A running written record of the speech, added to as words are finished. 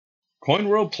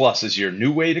CoinWorld Plus is your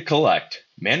new way to collect.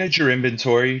 Manage your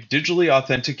inventory, digitally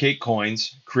authenticate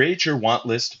coins, create your want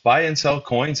list, buy and sell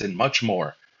coins, and much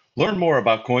more. Learn more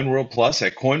about CoinWorld Plus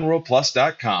at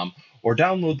coinworldplus.com or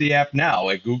download the app now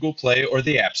at Google Play or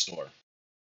the App Store.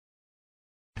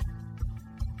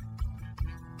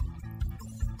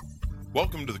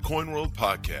 Welcome to the CoinWorld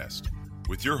Podcast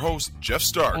with your host, Jeff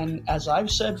Stark. And as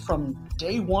I've said from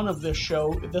day one of this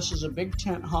show, this is a big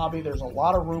tent hobby. There's a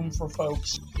lot of room for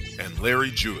folks. And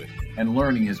Larry Jewett. And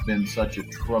learning has been such a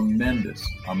tremendous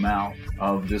amount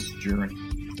of this journey.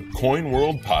 The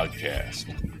CoinWorld Podcast.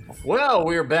 Well,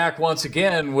 we're back once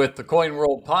again with the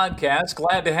CoinWorld Podcast.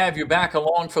 Glad to have you back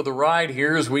along for the ride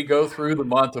here as we go through the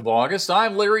month of August.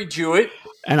 I'm Larry Jewett.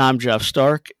 And I'm Jeff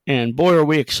Stark. And boy, are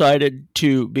we excited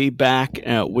to be back.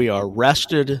 We are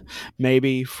rested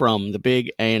maybe from the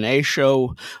big A&A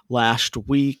show last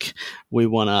week. We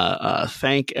want to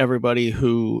thank everybody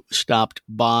who stopped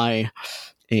by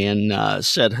and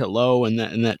said hello and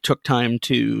that took time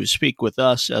to speak with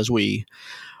us as we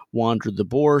wandered the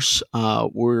bourse.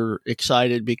 We're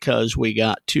excited because we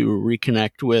got to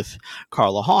reconnect with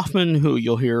Carla Hoffman, who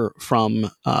you'll hear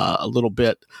from a little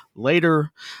bit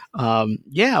later. What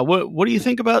do you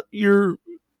think about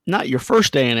not your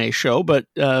first A&A show, but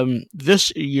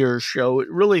this year's show? It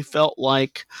really felt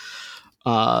like,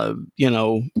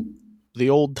 the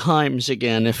old times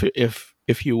again,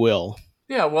 if you will.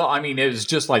 Yeah, well, I mean, it was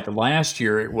just like last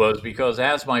year it was, because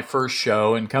as my first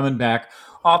show and coming back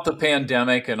off the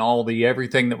pandemic and all the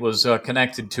everything that was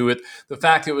connected to it, the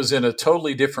fact it was in a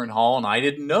totally different hall, and I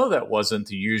didn't know that wasn't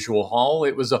the usual hall.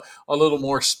 It was a little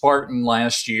more Spartan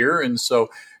last year, and so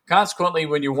consequently,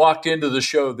 when you walked into the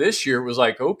show this year, it was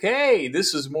like, okay,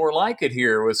 this is more like it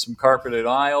here with some carpeted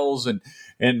aisles and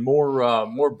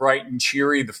more bright and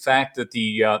cheery. The fact that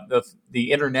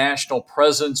the international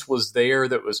presence was there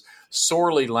that was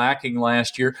sorely lacking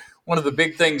last year. One of the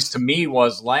big things to me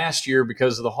was last year,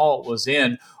 because of the hall it was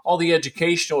in, all the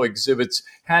educational exhibits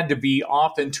had to be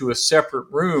off into a separate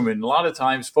room. And a lot of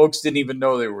times folks didn't even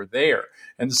know they were there.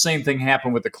 And the same thing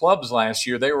happened with the clubs last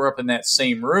year. They were up in that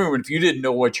same room. And if you didn't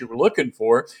know what you were looking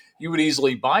for, you would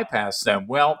easily bypass them.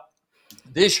 Well,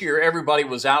 this year, everybody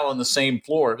was out on the same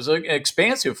floor. It was an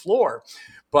expansive floor.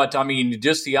 But, I mean,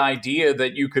 just the idea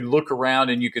that you could look around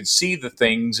and you could see the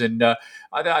things. And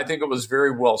I think it was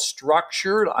very well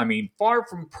structured. I mean, far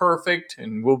from perfect.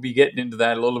 And we'll be getting into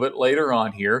that a little bit later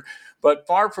on here. But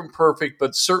far from perfect,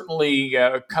 but certainly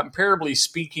comparably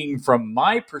speaking from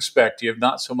my perspective,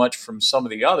 not so much from some of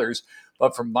the others,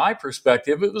 but from my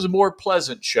perspective, it was a more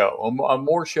pleasant show,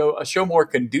 a show more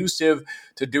conducive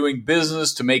to doing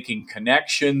business, to making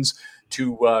connections,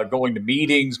 to going to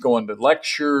meetings, going to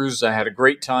lectures. I had a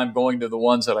great time going to the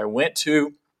ones that I went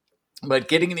to, but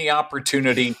getting the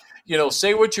opportunity,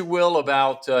 say what you will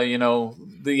about,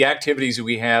 the activities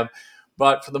we have,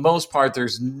 but for the most part,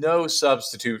 there's no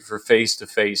substitute for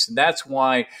face-to-face. And that's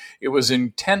why it was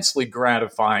intensely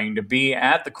gratifying to be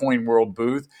at the CoinWorld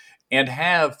booth and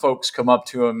have folks come up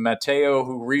to him. Matteo,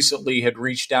 who recently had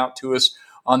reached out to us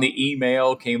on the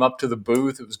email, came up to the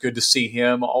booth. It was good to see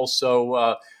him.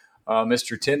 Also,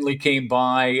 Mr. Tinley came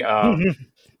by.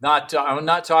 I'm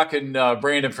not talking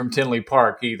Brandon from Tinley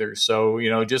Park either. So,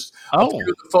 just a few of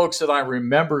the folks that I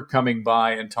remember coming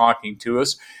by and talking to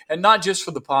us, and not just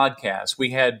for the podcast.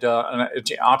 We had an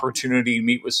opportunity to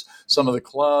meet with some of the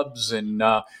clubs and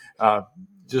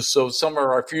just so some of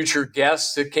our future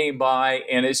guests that came by.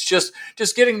 And it's just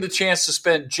getting the chance to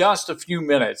spend just a few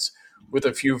minutes with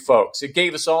a few folks. It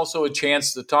gave us also a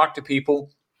chance to talk to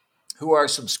people who are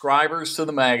subscribers to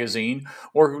the magazine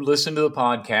or who listen to the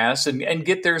podcast and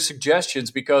get their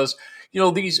suggestions, because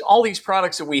all these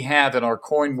products that we have in our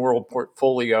CoinWorld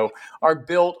portfolio are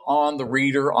built on the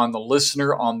reader, on the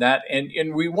listener, on that,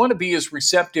 and we want to be as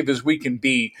receptive as we can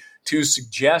be to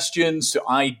suggestions, to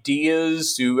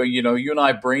ideas, to you and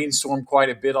I brainstorm quite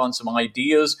a bit on some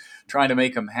ideas, trying to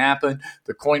make them happen.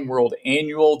 The CoinWorld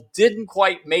Annual didn't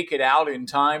quite make it out in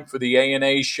time for the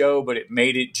A&A show, but it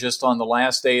made it just on the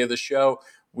last day of the show.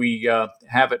 We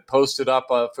have it posted up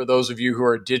for those of you who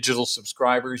are digital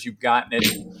subscribers. You've gotten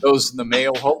it. Those in the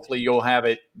mail, hopefully you'll have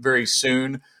it very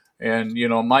soon. And,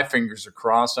 my fingers are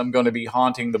crossed. I'm going to be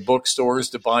haunting the bookstores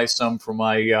to buy some for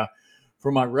my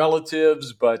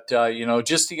relatives. But,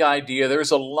 just the idea,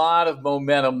 there's a lot of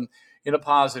momentum in a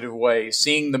positive way.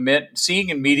 Seeing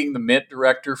and meeting the Mint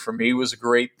director for me was a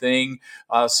great thing.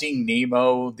 Seeing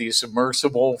Nemo, the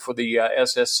submersible for the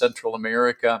SS Central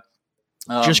America.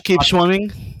 Just keep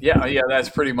swimming. Yeah, that's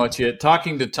pretty much it.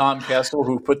 Talking to Tom Kessel,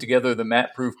 who put together the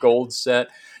Matte Proof Gold set.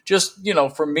 Just,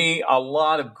 for me, a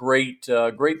lot of great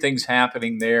things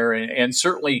happening there. And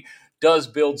certainly does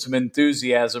build some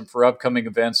enthusiasm for upcoming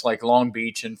events like Long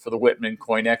Beach and for the Whitman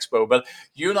Coin Expo. But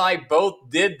you and I both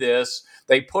did this.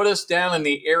 They put us down in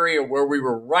the area where we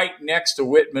were right next to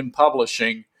Whitman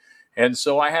Publishing. And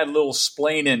so I had a little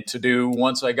splaining to do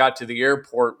once I got to the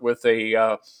airport with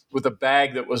a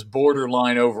bag that was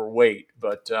borderline overweight,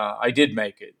 but I did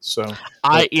make it. So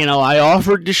I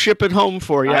offered to ship it home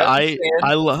for you. I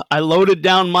loaded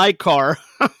down my car.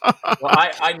 Well,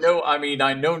 I know. I mean,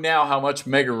 I know now how much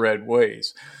Mega Red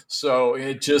weighs. So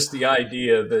it's just the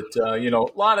idea that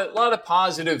a lot of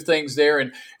positive things there,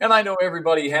 and I know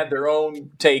everybody had their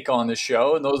own take on the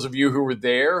show. And those of you who were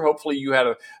there, hopefully you had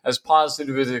as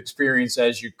positive an experience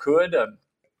as you could. And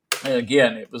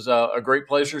again, it was a great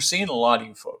pleasure seeing a lot of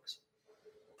you folks.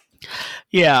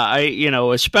 Yeah,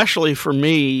 especially for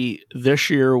me,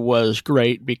 this year was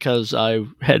great because I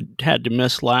had to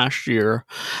miss last year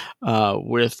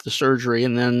with the surgery.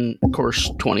 And then, of course,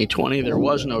 2020, there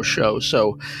was no show.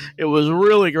 So it was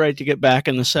really great to get back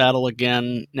in the saddle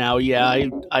again. Now, yeah,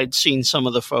 I'd seen some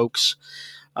of the folks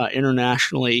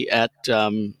internationally at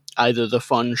either the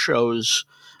fun shows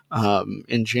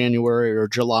in January or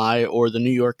July or the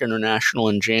New York International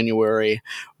in January,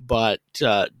 but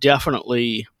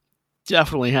definitely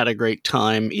had a great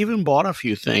time. Even bought a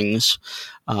few things.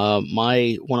 One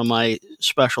of my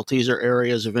specialties or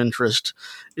areas of interest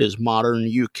is modern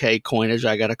UK coinage.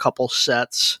 I got a couple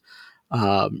sets,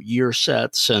 year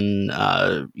sets, and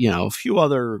a few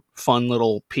other fun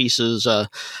little pieces.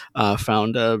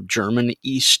 Found a German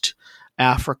East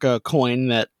Africa coin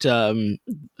that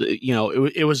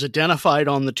it was identified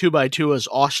on the 2x2 as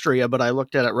Austria, but I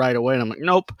looked at it right away and I'm like,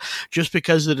 nope, just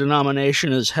because the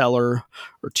denomination is Heller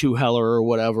or 2 Heller or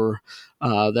whatever,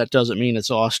 that doesn't mean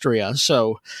it's Austria.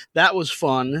 So that was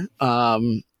fun.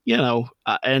 And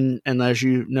as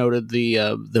you noted,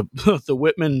 the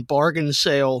Whitman bargain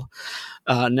sale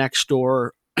next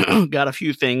door. Got a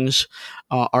few things.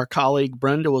 Our colleague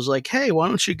Brenda was like, "Hey, why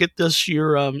don't you get this?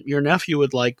 Your nephew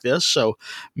would like this." So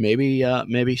maybe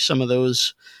some of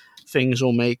those things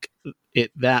will make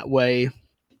it that way.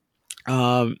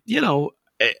 I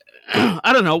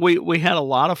don't know. We had a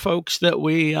lot of folks that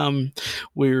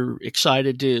we're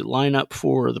excited to line up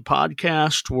for the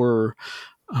podcast.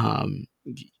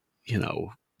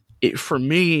 For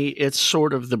me, it's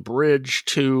sort of the bridge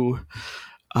to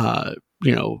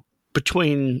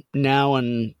between now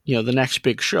and the next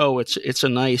big show. It's a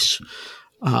nice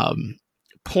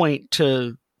point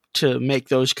to make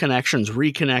those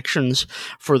reconnections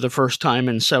for the first time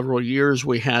in several years.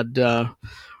 We had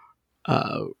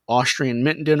Austrian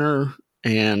mint dinner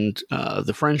and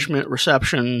the French mint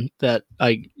reception that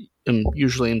I am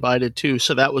usually invited to,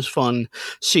 so that was fun.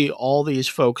 See all these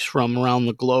folks from around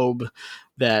the globe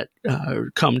that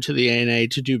come to the ANA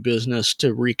to do business,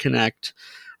 to reconnect.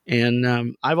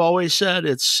 And I've always said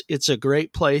it's a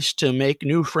great place to make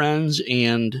new friends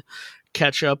and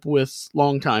catch up with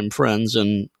longtime friends,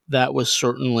 and that was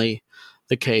certainly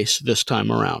the case this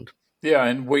time around. Yeah,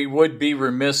 and we would be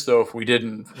remiss, though, if we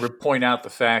didn't point out the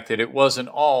fact that it wasn't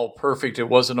all perfect. It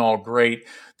wasn't all great.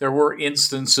 There were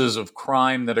instances of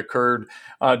crime that occurred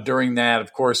during that,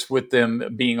 of course, with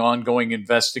them being ongoing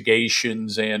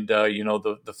investigations and,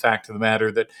 the fact of the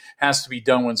matter that has to be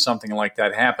done when something like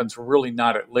that happens. We're really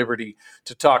not at liberty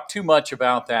to talk too much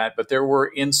about that, but there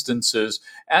were instances,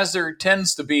 as there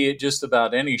tends to be at just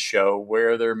about any show,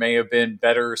 where there may have been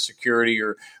better security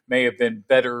or may have been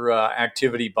better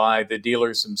activity by the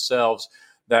dealers themselves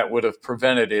that would have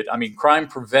prevented it. I mean, crime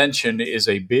prevention is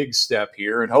a big step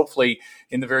here, and hopefully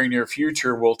in the very near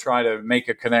future, we'll try to make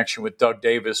a connection with Doug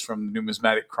Davis from the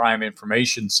Numismatic Crime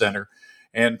Information Center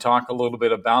and talk a little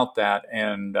bit about that.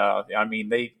 And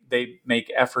they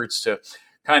make efforts to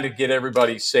kind of get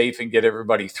everybody safe and get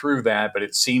everybody through that, but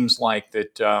it seems like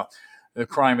that the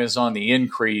crime is on the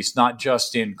increase, not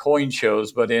just in coin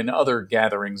shows, but in other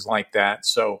gatherings like that.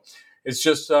 So it's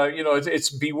just, it's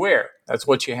beware. That's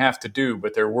what you have to do.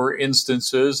 But there were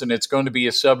instances, and it's going to be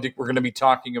a subject we're going to be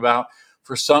talking about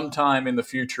for some time in the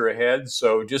future ahead.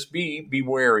 So just be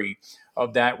wary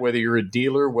of that, whether you're a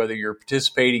dealer, whether you're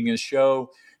participating in a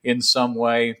show in some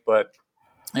way. But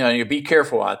you be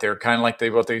careful out there, kind of like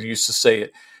what they used to say at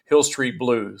Hill Street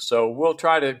Blues. So we'll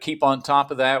try to keep on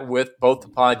top of that with both the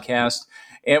podcast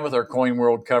and with our Coin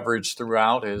World coverage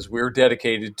throughout, as we're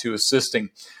dedicated to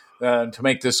assisting to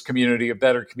make this community a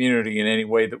better community in any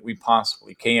way that we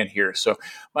possibly can here. So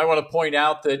I want to point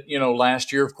out that,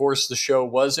 last year, of course, the show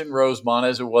was in Rosemont,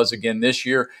 as it was again this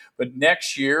year. But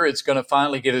next year, it's going to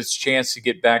finally get its chance to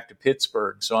get back to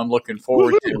Pittsburgh. So I'm looking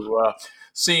forward to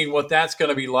seeing what that's going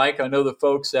to be like. I know the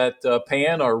folks at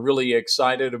PAN are really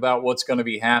excited about what's going to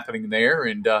be happening there.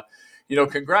 And,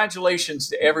 congratulations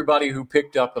to everybody who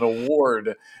picked up an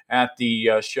award at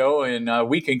the show, and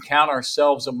we can count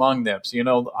ourselves among them.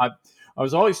 So, I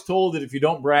was always told that if you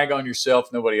don't brag on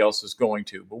yourself, nobody else is going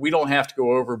to. But we don't have to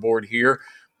go overboard here.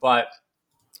 But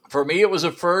for me, it was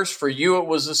a first. For you, it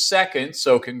was a second.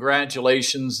 So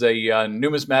congratulations. The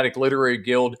Numismatic Literary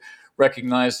Guild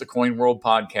recognized the Coin World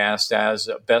podcast as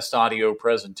Best Audio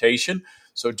Presentation.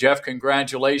 So, Jeff,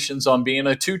 congratulations on being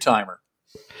a two-timer.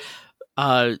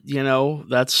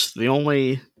 That's the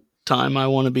only time I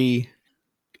want to be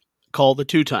called a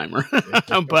two-timer.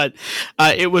 But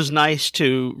it was nice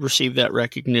to receive that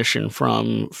recognition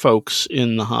from folks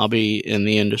in the hobby, in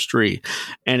the industry.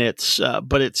 And it's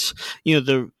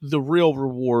the real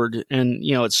reward, and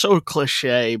it's so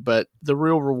cliche, but the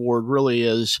real reward really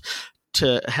is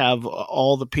to have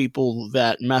all the people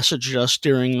that messaged us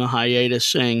during the hiatus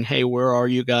saying, "Hey, where are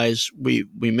you guys? We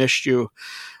missed you."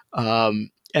 And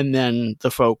then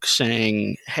the folks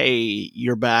saying, "Hey,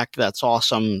 you're back. That's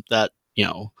awesome." That,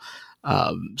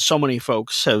 so many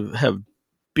folks have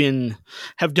done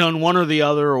one or the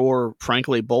other, or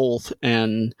frankly both,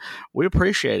 and we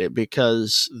appreciate it,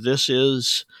 because this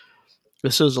is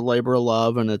a labor of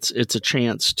love, and it's a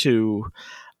chance to,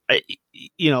 a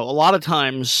lot of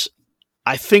times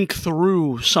I think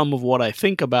through some of what I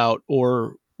think about,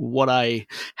 or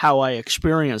how I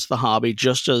experience the hobby,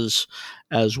 just as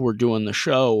we're doing the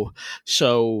show.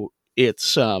 So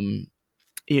it's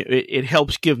it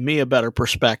helps give me a better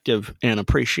perspective and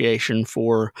appreciation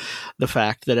for the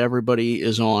fact that everybody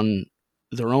is on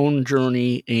their own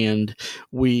journey, and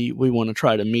we want to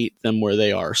try to meet them where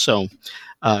they are. So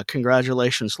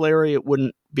congratulations, Larry. It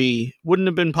wouldn't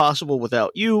have been possible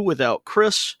without you, without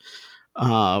Chris,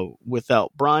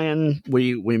 without Brian.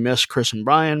 We miss Chris and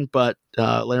Brian, but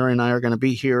Larry and I are going to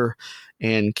be here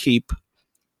and keep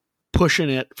pushing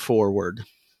it forward.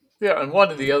 Yeah, and one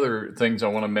of the other things I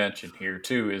want to mention here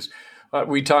too is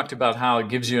we talked about how it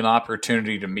gives you an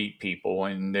opportunity to meet people,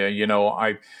 and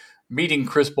meeting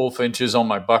Chris Bullfinch is on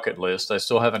my bucket list. I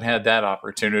still haven't had that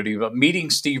opportunity, but meeting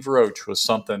Steve Roach was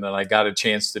something that I got a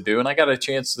chance to do, and I got a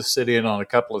chance to sit in on a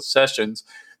couple of sessions.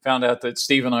 Found out that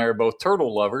Steve and I are both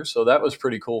turtle lovers, so that was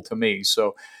pretty cool to me.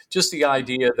 So just the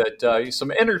idea that some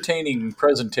entertaining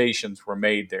presentations were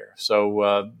made there.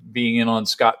 So being in on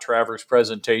Scott Travers'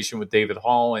 presentation with David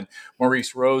Hall and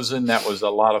Maurice Rosen, that was a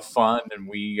lot of fun. And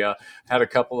we had a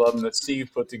couple of them that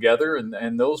Steve put together,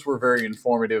 and those were very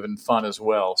informative and fun as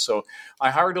well. So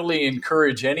I heartily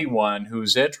encourage anyone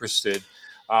who's interested.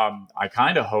 I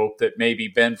kind of hope that maybe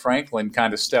Ben Franklin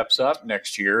kind of steps up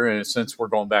next year, since we're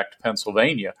going back to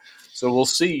Pennsylvania. So we'll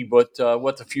see what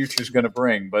the future is going to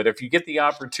bring. But if you get the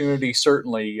opportunity,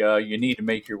 certainly you need to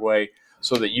make your way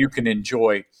so that you can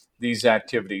enjoy these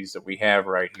activities that we have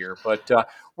right here. But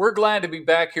we're glad to be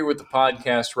back here with the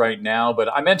podcast right now. But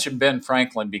I mentioned Ben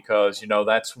Franklin because,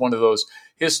 that's one of those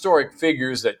historic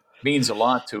figures that means a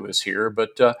lot to us here.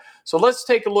 But so let's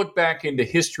take a look back into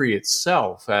history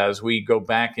itself as we go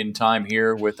back in time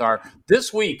here with our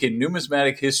This Week in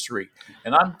Numismatic History.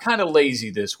 And I'm kind of lazy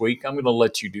this week. I'm going to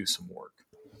let you do some work.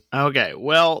 Okay,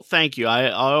 well, thank you. I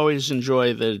always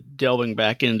enjoy the delving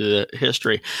back into the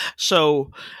history. So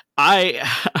I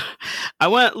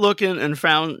went looking and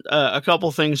found a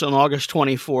couple things on August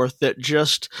 24th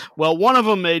that one of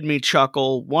them made me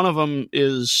chuckle. One of them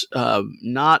is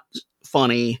not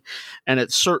funny, and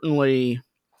it's certainly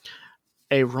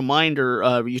a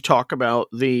reminder. You talk about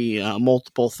the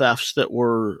multiple thefts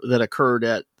that occurred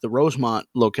at the Rosemont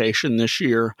location this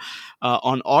year.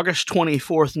 On August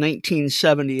 24th,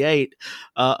 1978,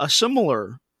 a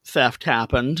similar theft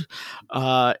happened,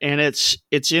 and it's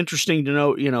interesting to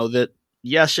note, that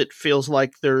yes, it feels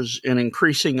like there's an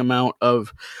increasing amount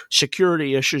of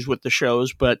security issues with the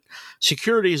shows, but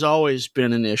security has always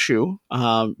been an issue.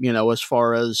 As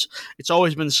far as it's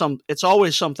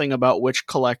always something about which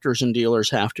collectors and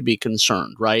dealers have to be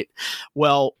concerned, right?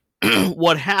 Well,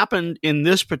 what happened in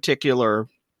this particular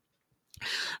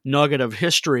nugget of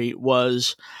history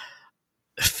was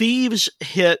thieves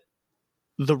hit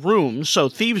the rooms. So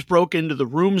thieves broke into the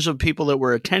rooms of people that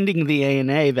were attending the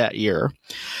ANA that year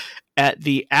at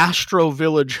the Astro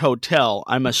Village Hotel.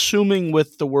 I'm assuming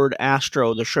with the word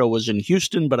Astro, the show was in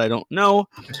Houston, but I don't know.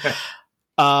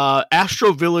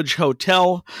 Astro Village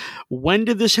Hotel. When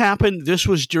did this happen? This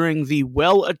was during the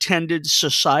well-attended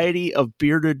Society of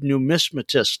Bearded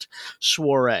Numismatists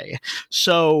soiree.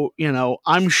 So,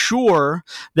 I'm sure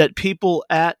that people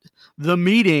at the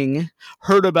meeting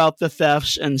heard about the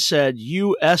thefts and said,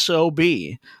 "You SOB."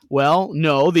 Well,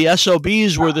 no, the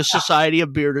SOBs were the Society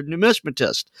of Bearded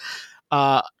Numismatists.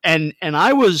 And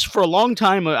I was, for a long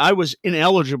time, I was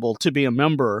ineligible to be a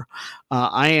member.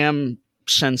 I am,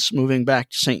 since moving back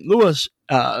to St. Louis,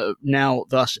 now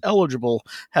thus eligible,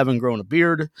 having grown a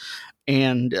beard.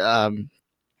 And,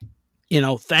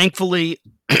 thankfully,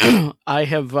 I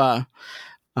have,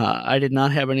 I did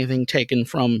not have anything taken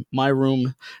from my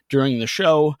room during the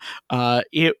show.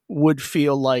 It would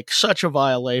feel like such a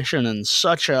violation and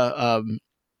such a,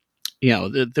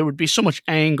 there would be so much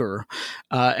anger.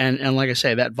 And like I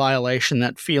say, that violation,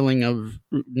 that feeling of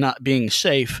not being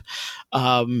safe.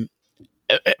 But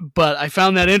I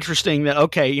found that interesting that,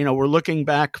 okay, we're looking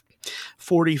back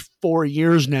 44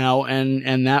 years now,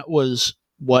 and that was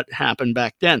what happened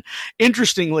back then.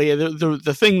 Interestingly,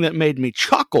 the thing that made me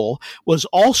chuckle was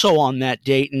also on that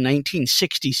date in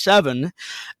 1967,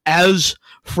 as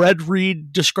Fred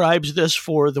Reed describes this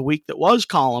for the Week That Was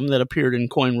column that appeared in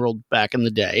Coin World back in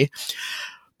the day.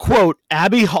 Quote,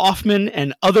 Abbie Hoffman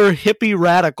and other hippie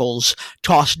radicals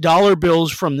tossed dollar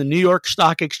bills from the New York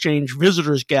Stock Exchange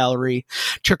Visitors Gallery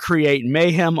to create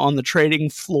mayhem on the trading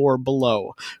floor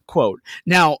below. Quote,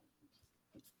 now,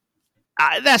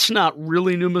 that's not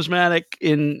really numismatic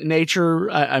in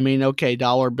nature. I mean, okay,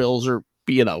 dollar bills are,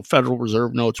 Federal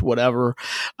Reserve notes, whatever.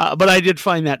 But I did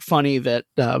find that funny that,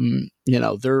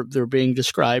 they're being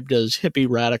described as hippie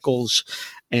radicals,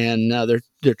 and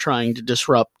they're trying to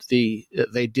disrupt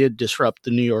they did disrupt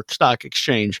the New York Stock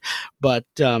Exchange. But,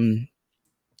 I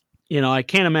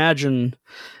can't imagine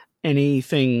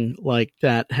anything like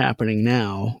that happening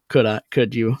now.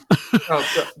 Could you?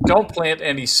 Don't plant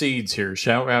any seeds here,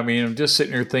 shall we? I mean, I'm just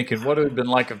sitting here thinking, what would it have been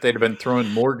like if they'd have been throwing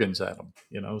Morgans at them,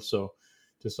 so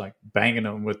just like banging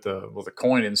them with a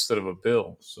coin instead of a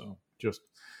bill. So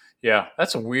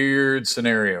that's a weird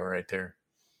scenario right there.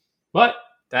 But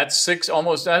that's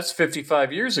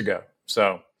 55 years ago.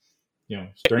 So,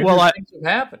 stranger things have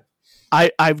happened.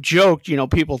 I've joked,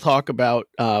 people talk about,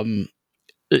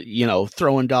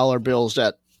 throwing dollar bills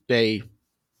at a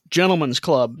gentleman's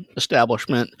club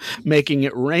establishment, making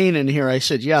it rain in here. I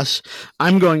said, yes,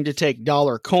 I'm going to take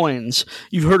dollar coins.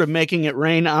 You've heard of making it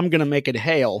rain. I'm going to make it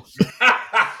hail.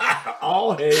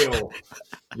 All hail.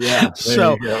 Yeah.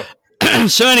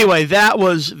 So anyway, that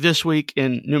was this week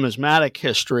in numismatic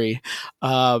history.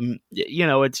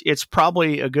 It's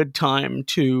probably a good time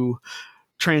to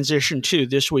transition to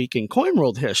this week in Coin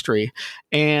World history.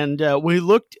 And we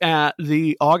looked at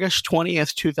the August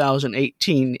 20th,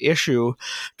 2018 issue.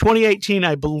 2018,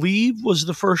 I believe, was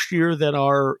the first year that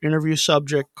our interview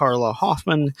subject, Carla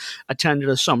Hoffman, attended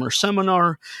a summer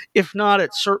seminar. If not,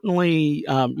 it's certainly,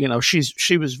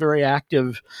 she was very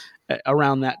active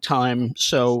around that time.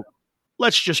 So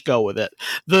let's just go with it.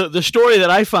 The story that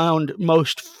I found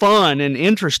most fun and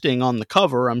interesting on the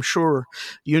cover, I'm sure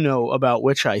you know about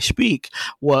which I speak,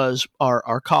 was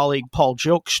our colleague Paul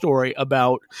Jilk's story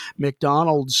about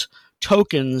McDonald's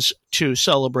tokens to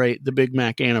celebrate the Big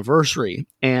Mac anniversary.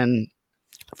 And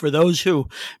for those who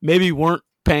maybe weren't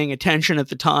paying attention at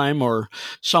the time or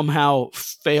somehow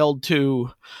failed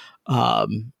to,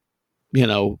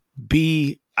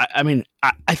 be,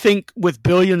 I think with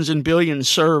billions and billions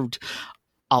served,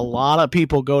 a lot of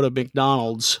people go to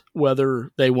McDonald's,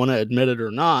 whether they want to admit it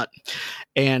or not.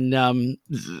 And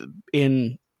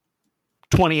in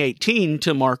 2018,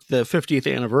 to mark the 50th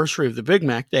anniversary of the Big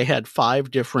Mac, they had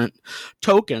 5 different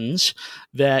tokens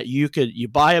that you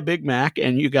buy a Big Mac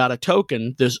and you got a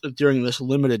token during this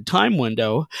limited time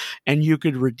window, and you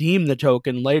could redeem the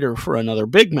token later for another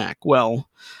Big Mac. Well,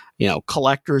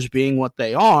 collectors being what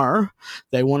they are,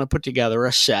 they want to put together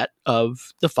a set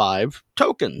of the 5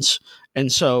 tokens. And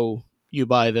so you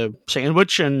buy the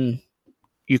sandwich and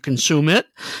you consume it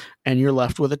and you're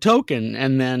left with a token.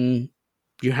 And then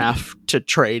you have to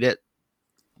trade it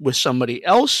with somebody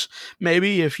else.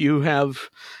 Maybe if you have,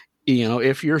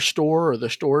 if your store or the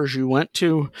stores you went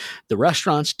to, the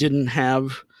restaurants didn't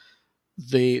have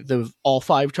the all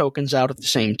 5 tokens out at the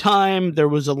same time. There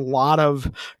was a lot of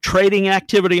trading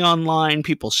activity online,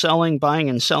 people buying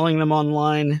and selling them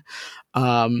online.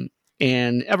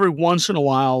 And every once in a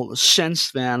while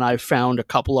since then, I've found a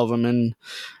couple of them in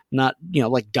not,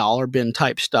 like dollar bin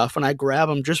type stuff. And I grab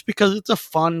them just because it's a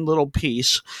fun little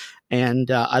piece.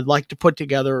 And I'd like to put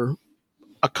together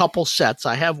a couple sets.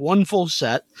 I have one full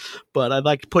set, but I'd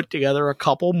like to put together a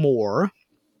couple more.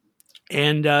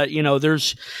 And,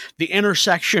 there's the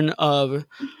intersection of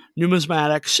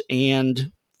numismatics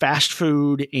and fast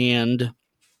food and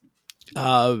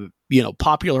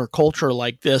popular culture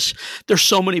like this. There's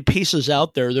so many pieces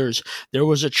out there. There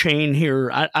was a chain here.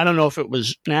 I don't know if it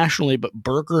was nationally, but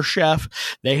Burger Chef,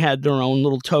 they had their own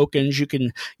little tokens.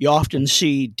 You often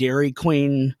see Dairy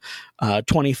Queen,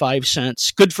 25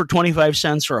 cents, good for 25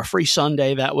 cents or a free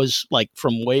sundae. That was like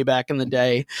from way back in the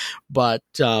day. But,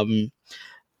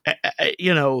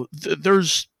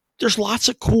 there's lots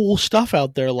of cool stuff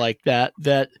out there like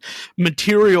that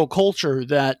material culture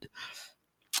that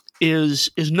is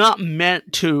not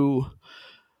meant to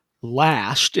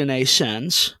last in a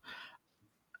sense.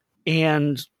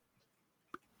 And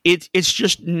it's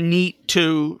just neat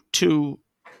to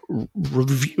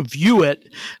review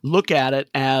it, look at it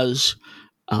as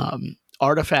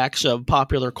artifacts of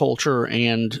popular culture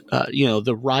and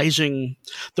the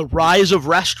rise of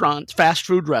restaurants, fast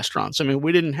food restaurants. I mean,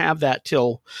 we didn't have that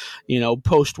till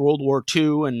post World War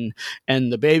II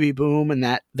and the baby boom and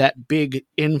that big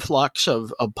influx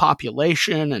of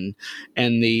population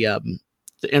and the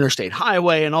interstate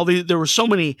highway and all these. There were so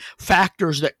many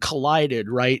factors that collided,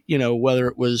 right? Whether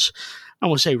it was, I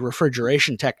want to say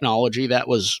refrigeration technology that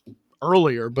was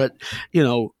earlier, but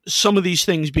some of these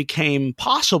things became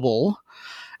possible.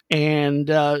 And,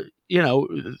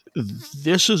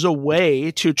 this is a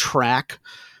way to track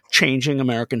changing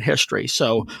American history.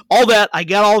 So I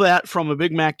got all that from a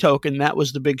Big Mac token. That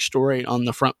was the big story on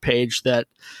the front page that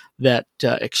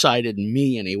excited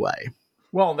me anyway.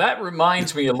 Well, that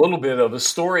reminds me a little bit of a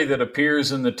story that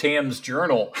appears in the Tams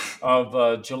Journal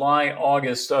of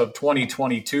July-August of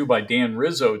 2022 by Dan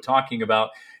Rizzo, talking about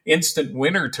instant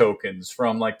winner tokens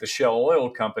from like the Shell Oil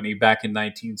Company back in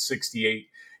 1968.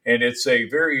 And it's a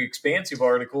very expansive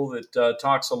article that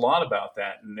talks a lot about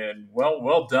that. And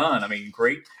well done. I mean,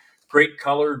 great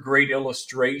color, great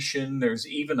illustration. There's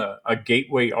even a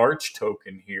Gateway Arch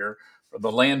token here for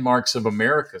the Landmarks of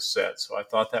America set. So I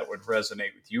thought that would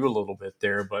resonate with you a little bit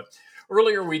there. But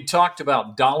earlier we talked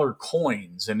about dollar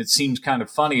coins, and it seems kind of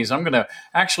funny as I'm going to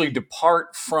actually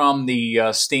depart from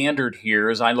the standard here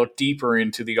as I look deeper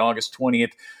into the August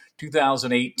 20th,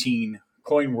 2018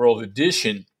 Coin World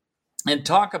edition, and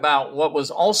talk about what was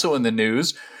also in the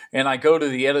news. And I go to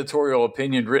the editorial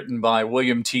opinion written by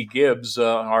William T. Gibbs,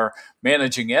 our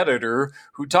managing editor,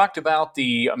 who talked about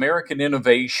the American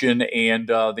Innovation and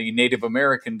the Native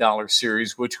American Dollar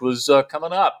Series, which was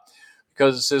coming up.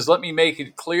 Because it says, let me make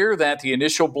it clear that the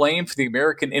initial blame for the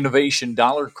American Innovation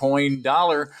dollar coin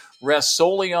dollar rests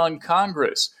solely on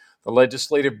Congress. The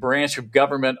legislative branch of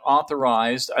government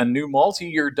authorized a new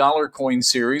multi-year dollar coin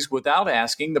series without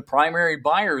asking the primary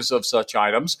buyers of such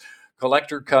items,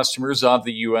 collector customers of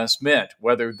the U.S. Mint,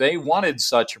 whether they wanted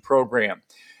such a program.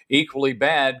 Equally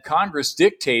bad, Congress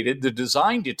dictated the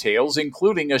design details,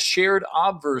 including a shared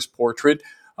obverse portrait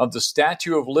of the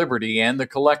Statue of Liberty and the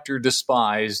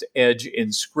collector-despised edge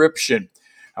inscription.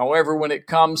 However, when it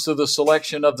comes to the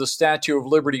selection of the Statue of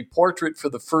Liberty portrait for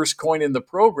the first coin in the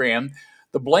program,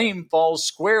 the blame falls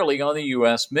squarely on the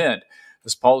U.S. Mint.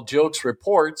 As Paul Jokes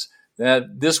reports,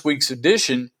 that this week's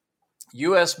edition,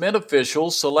 U.S. Mint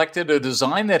officials selected a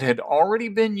design that had already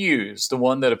been used, the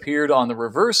one that appeared on the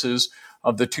reverses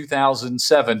of the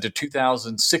 2007 to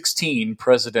 2016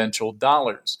 presidential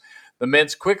dollars. The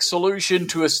Mint's quick solution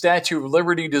to a Statue of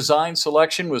Liberty design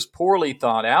selection was poorly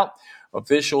thought out.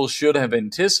 Officials should have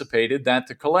anticipated that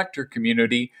the collector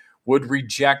community would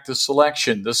reject the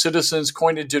selection. The Citizens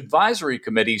Coinage Advisory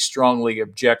Committee strongly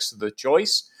objects to the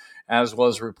choice. As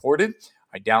was reported,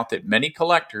 I doubt that many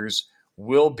collectors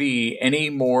will be any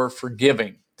more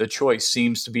forgiving. The choice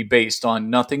seems to be based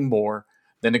on nothing more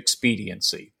than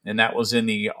expediency. And that was in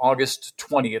the August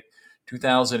 20th,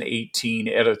 2018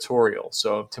 editorial.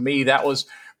 So to me, that was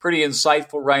pretty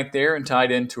insightful right there and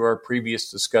tied into our previous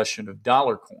discussion of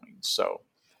dollar coins. So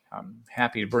I'm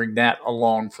happy to bring that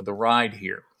along for the ride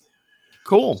here.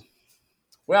 Cool.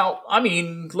 Well, I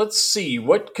mean, let's see.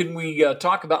 What can we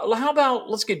talk about? How about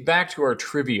let's get back to our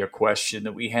trivia question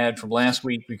that we had from last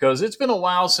week, because it's been a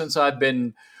while since I've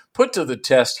been put to the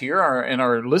test here, and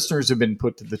our listeners have been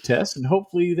put to the test, and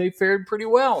hopefully they fared pretty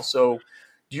well. So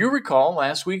do you recall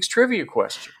last week's trivia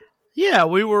question? Yeah,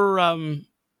 we were,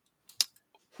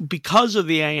 because of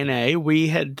the ANA,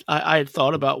 I had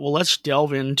thought about, well, let's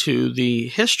delve into the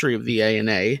history of the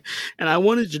ANA, and I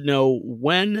wanted to know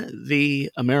when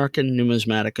the American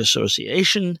Numismatic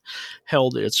Association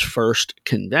held its first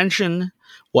convention,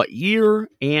 what year,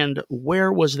 and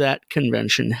where was that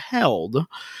convention held.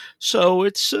 So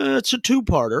it's a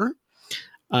two-parter,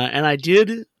 and I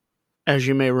did, as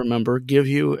you may remember, give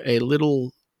you a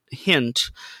little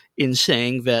hint in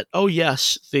saying that, oh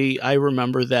yes, I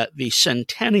remember that the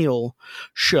Centennial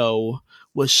Show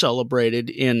was celebrated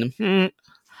in,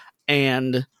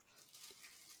 and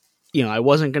I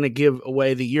wasn't going to give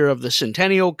away the year of the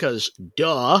centennial because,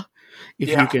 duh, if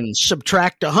you can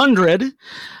subtract 100,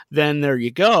 then there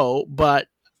you go. But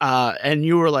and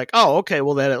you were like, oh, okay,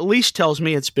 well, that at least tells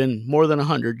me it's been more than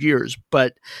 100 years.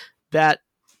 But that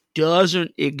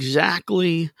doesn't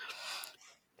exactly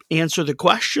answer the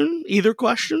question, either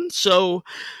question. So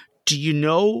do you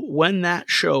know when that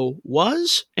show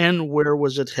was and where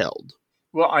was it held?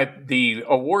 Well, the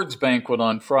awards banquet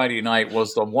on Friday night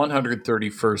was the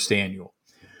 131st annual.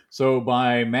 So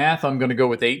by math, I'm going to go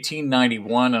with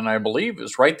 1891, and I believe it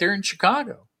was right there in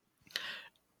Chicago.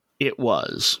 It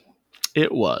was.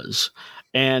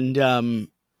 And,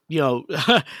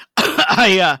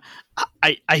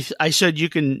 I said you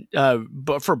can,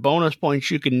 but for bonus points,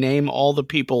 you can name all the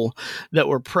people that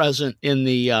were present in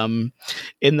the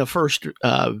first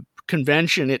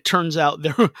convention. It turns out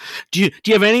there. Do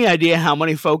you have any idea how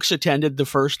many folks attended the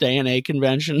first ANA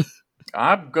convention?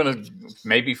 I'm gonna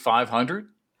maybe 500.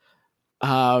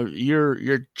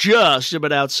 You're just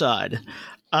about outside.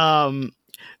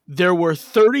 There were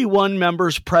 31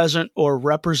 members present or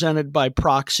represented by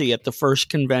proxy at the first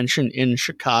convention in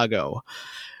Chicago.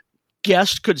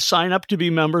 Guests could sign up to be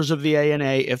members of the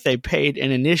ANA if they paid an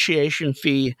initiation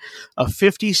fee of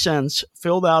 50 cents,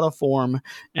 filled out a form,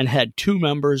 and had 2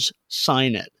 members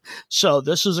sign it. So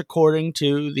this is according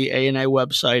to the ANA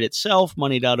website itself,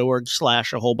 money.org/ a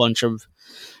whole bunch of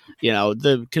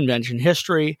the convention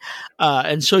history.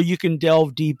 And so you can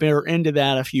delve deeper into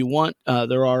that if you want.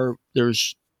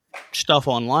 There's stuff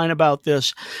online about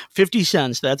this. 50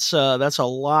 cents. That's a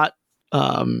lot.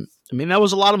 That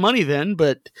was a lot of money then,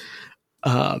 but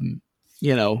it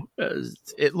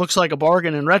looks like a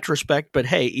bargain in retrospect, but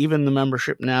hey, even the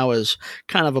membership now is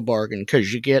kind of a bargain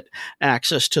because you get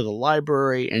access to the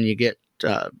library and you get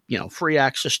free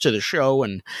access to the show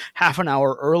and half an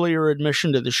hour earlier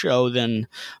admission to the show than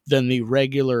the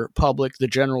regular public, the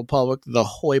general public, the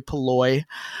hoi polloi.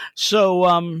 So,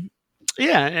 and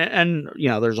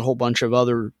there's a whole bunch of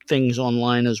other things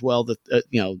online as well that,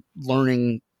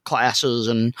 learning classes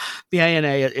and the ANA,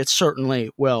 it's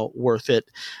certainly well worth it.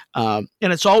 And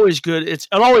it's always good. It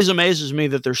always amazes me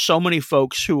that there's so many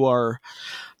folks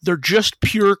they're just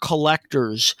pure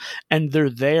collectors and they're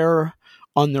there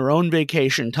on their own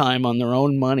vacation time, on their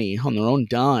own money, on their own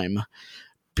dime,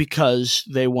 because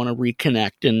they want to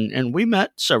reconnect. And we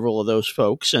met several of those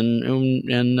folks and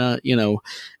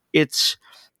it's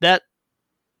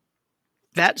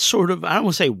that sort of, I don't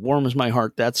want to say warms my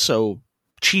heart. That's so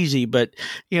cheesy, but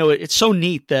it's so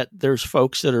neat that there's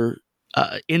folks that are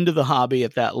into the hobby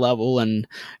at that level, and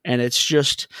it's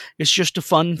just a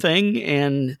fun thing,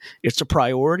 and it's a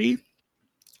priority.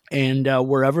 And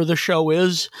wherever the show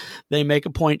is, they make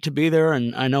a point to be there.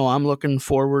 And I know I'm looking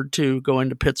forward to going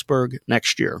to Pittsburgh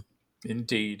next year.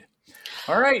 Indeed.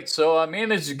 All right, so I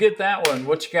managed to get that one.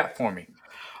 What you got for me?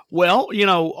 Well,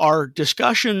 our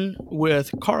discussion with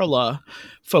Carla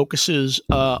focuses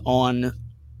on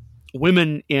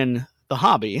women in the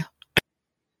hobby.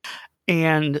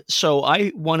 And so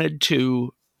I wanted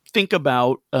to think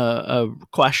about a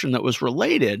question that was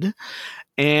related.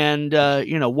 And,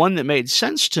 one that made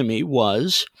sense to me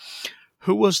was,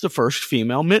 who was the first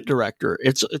female mint director?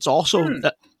 It's also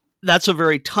that's a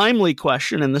very timely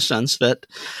question in the sense that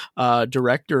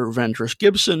Director Vendris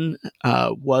Gibson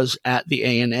was at the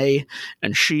ANA,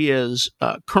 and she is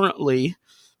currently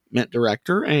mint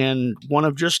director and one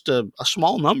of just a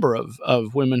small number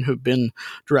of women who've been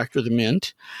director of the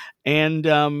mint. And,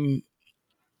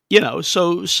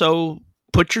 so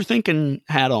put your thinking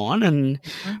hat on, and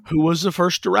who was the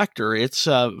first director? It's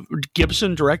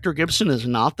Gibson. Director Gibson is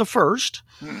not the first.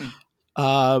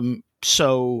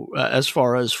 So as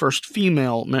far as first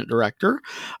female mint director,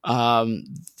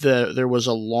 there was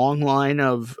a long line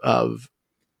of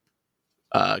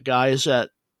guys at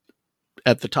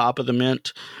the top of the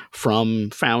mint from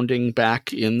founding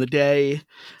back in the day,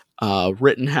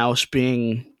 Rittenhouse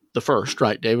being the first,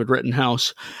 right? David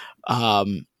Rittenhouse.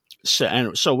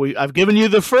 So I've given you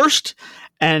the first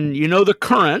and the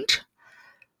current,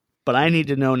 but I need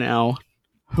to know now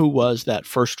who was that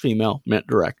first female mint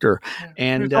director.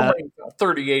 And there's only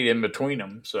 38 in between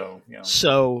them. So,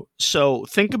 So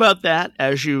think about that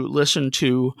as you listen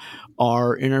to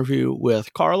our interview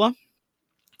with Carla.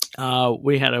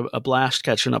 We had a blast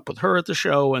catching up with her at the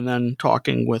show and then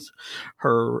talking with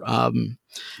her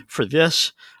for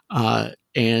this.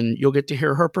 And you'll get to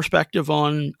hear her perspective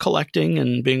on collecting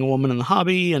and being a woman in the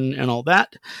hobby and all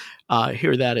that.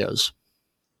 Here that is.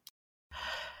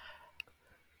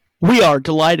 We are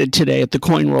delighted today at the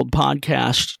Coin World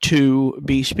podcast to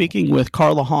be speaking with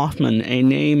Carla Hoffman, a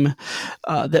name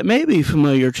that may be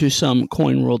familiar to some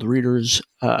Coin World readers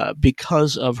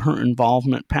because of her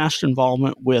past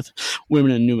involvement with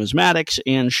women in numismatics,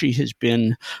 and she has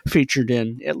been featured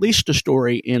in at least a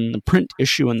story in the print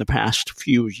issue in the past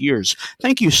few years.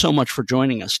 Thank you so much for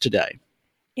joining us today.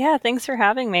 Yeah, thanks for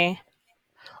having me.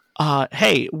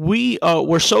 Hey, we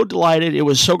were so delighted. It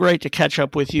was so great to catch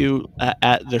up with you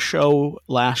at the show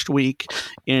last week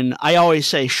I always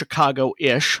say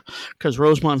Chicago-ish, because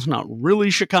Rosemont's not really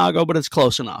Chicago, but it's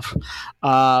close enough.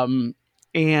 It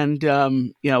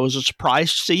was a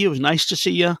surprise to see you. It was nice to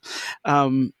see you.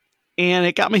 And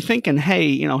it got me thinking,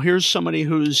 hey, here's somebody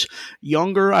who's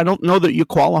younger. I don't know that you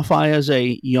qualify as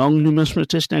a young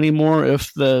numismatist anymore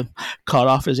if the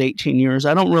cutoff is 18 years.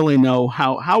 I don't really know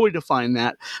how we define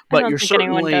that, but you're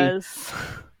certainly... anyone does.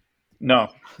 No.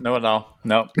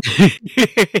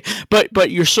 But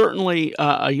you're certainly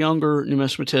a younger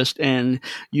numismatist, and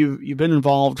you've been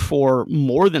involved for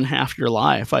more than half your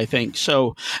life, I think.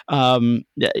 So, and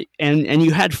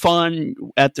you had fun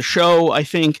at the show, I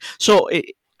think. So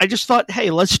I just thought,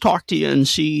 hey, let's talk to you and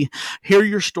hear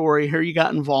your story, how you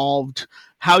got involved,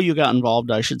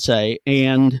 I should say,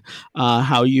 and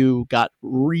how you got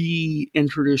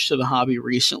reintroduced to the hobby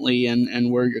recently,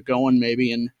 and where you're going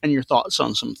maybe, and your thoughts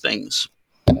on some things.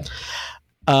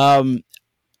 As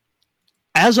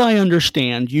I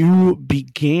understand, you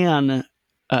began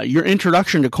your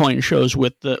introduction to coin shows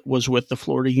was with the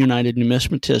Florida United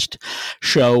Numismatist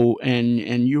show,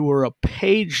 and you were a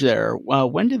page there.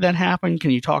 When did that happen?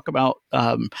 Can you talk about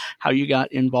how you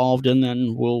got involved, and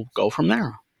then we'll go from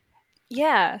there?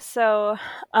 Yeah, so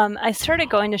I started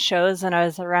going to shows when I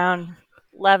was around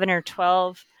 11 or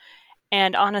 12,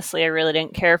 and honestly, I really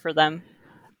didn't care for them.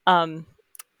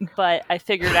 But I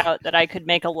figured out that I could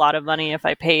make a lot of money if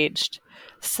I paged.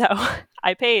 So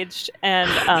I paged, and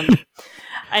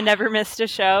I never missed a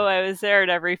show. I was there at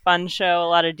every fun show. A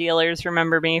lot of dealers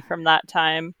remember me from that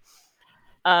time.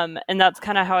 And that's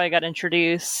kind of how I got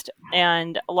introduced.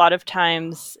 And a lot of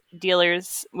times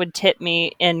dealers would tip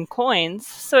me in coins.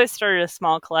 So I started a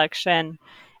small collection.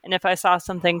 And if I saw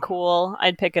something cool,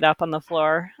 I'd pick it up on the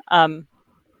floor. And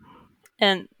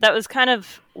that was kind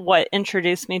of what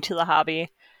introduced me to the hobby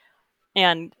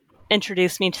and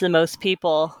introduced me to the most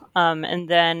people. And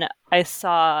then I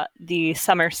saw the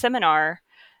summer seminar,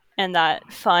 and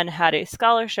that fund had a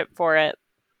scholarship for it.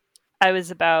 I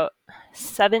was about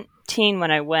 17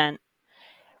 when I went,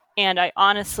 and I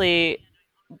honestly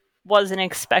wasn't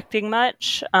expecting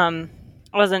much. I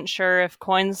wasn't sure if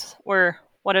coins were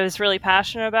what I was really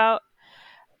passionate about,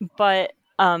 but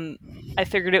I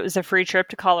figured it was a free trip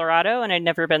to Colorado, and I'd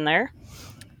never been there.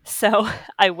 So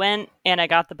I went, and I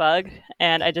got the bug,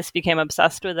 and I just became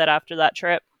obsessed with it after that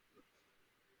trip.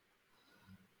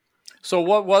 So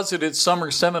what was it at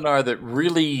summer seminar that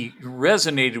really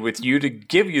resonated with you to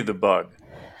give you the bug?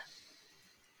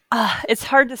 It's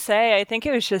hard to say. I think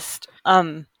it was just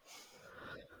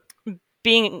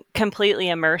being completely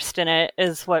immersed in it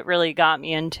is what really got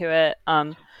me into it.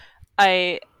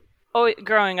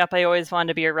 Growing up, I always wanted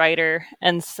to be a writer,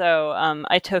 and so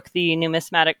I took the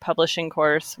numismatic publishing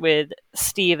course with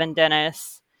Steve and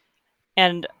Dennis.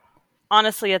 And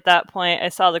honestly, at that point, I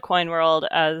saw the coin world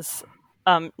as,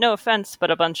 no offense,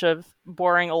 but a bunch of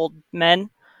boring old men.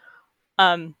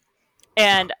 And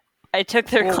I took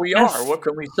their class. We are. What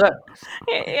can we say?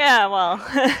 Yeah, well,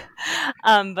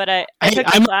 but I took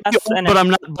the class, but I'm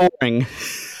not boring.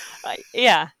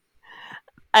 Yeah.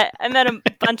 I met a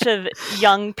bunch of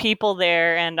young people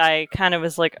there, and I kind of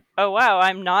was like, oh, wow,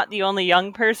 I'm not the only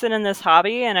young person in this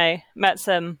hobby. And I met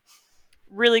some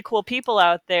really cool people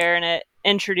out there, and it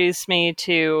introduced me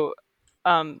to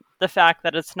the fact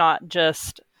that it's not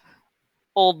just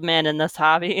old men in this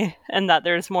hobby and that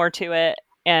there's more to it.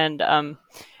 And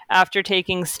after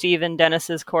taking Steve and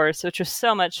Dennis's course, which was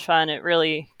so much fun, it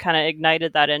really kind of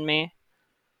ignited that in me.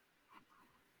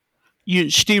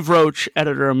 Steve Roach,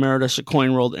 editor emeritus at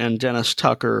Coin World, and Dennis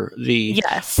Tucker, the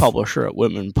publisher at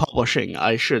Whitman Publishing.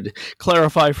 I should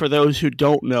clarify for those who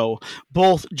don't know,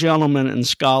 both gentlemen and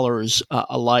scholars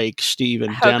alike, Steve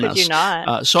and Dennis. How could you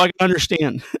not? So I can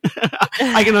understand.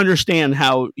 I can understand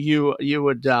how you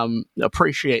would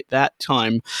appreciate that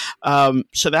time.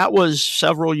 So that was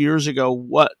several years ago.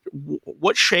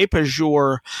 What shape has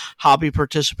your hobby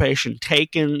participation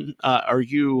taken? Are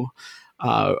you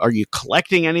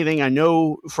collecting anything? I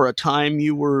know for a time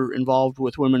you were involved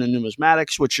with Women in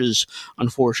Numismatics, which is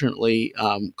unfortunately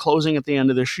closing at the end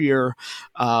of this year.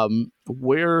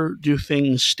 Where do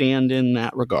things stand in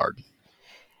that regard?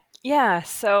 Yeah,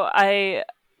 so I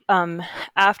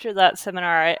after that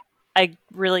seminar, I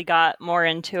really got more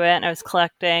into it, and I was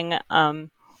collecting. And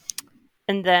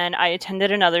then I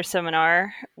attended another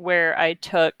seminar where I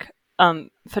took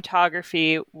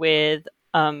photography with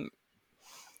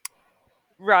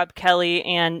Rob Kelly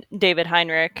and David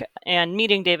Heinrich. And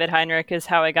meeting David Heinrich is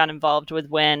how I got involved with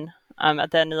Win.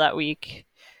 At the end of that week,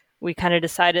 we kind of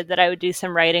decided that I would do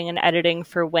some writing and editing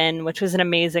for Win, which was an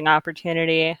amazing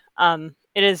opportunity.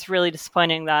 It is really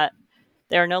disappointing that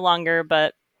they are no longer,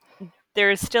 but there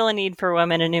is still a need for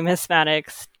women in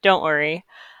numismatics. Don't worry.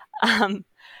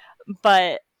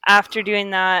 But after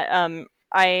doing that,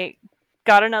 I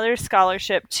got another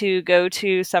scholarship to go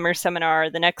to summer seminar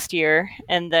the next year,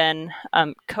 and then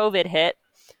COVID hit,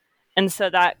 and so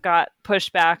that got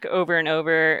pushed back over and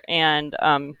over, and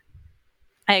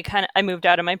I moved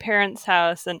out of my parents'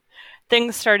 house, and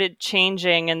things started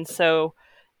changing, and so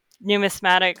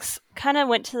numismatics kind of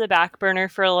went to the back burner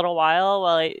for a little while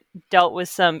I dealt with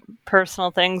some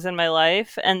personal things in my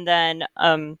life, and then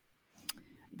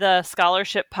the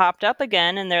scholarship popped up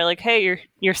again, and they're like, "Hey,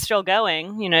 you're still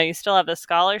going. You still have the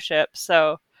scholarship."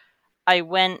 So I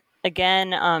went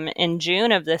again in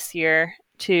June of this year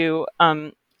to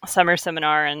summer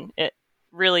seminar, and it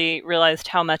really realized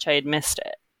how much I had missed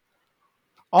it.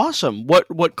 Awesome.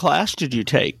 What class did you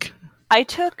take? I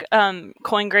took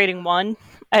Coin Grading 1.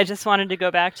 I just wanted to go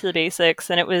back to the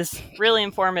basics, and it was really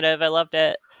informative. I loved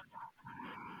it.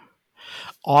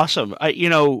 Awesome.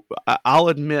 I'll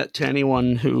admit to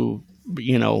anyone who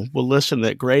will listen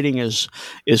that grading is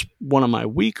one of my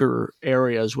weaker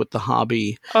areas with the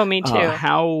hobby. Oh, me too.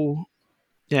 How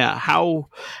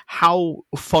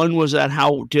fun was that?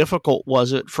 How difficult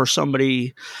was it for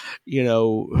somebody,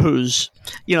 who's,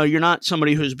 you're not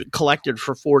somebody who's been collected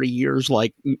for 40 years,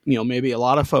 like, maybe a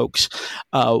lot of folks.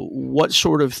 What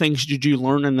sort of things did you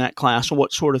learn in that class?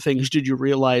 What sort of things did you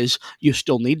realize you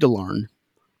still need to learn?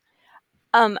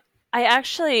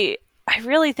 I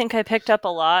really think I picked up a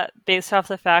lot based off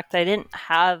the fact that I didn't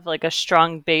have like a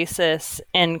strong basis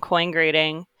in coin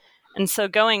grading. And so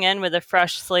going in with a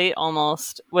fresh slate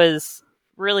almost was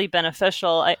really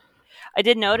beneficial. I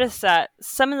did notice that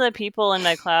some of the people in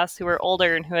my class who were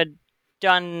older and who had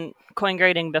done coin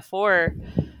grading before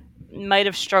might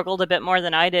have struggled a bit more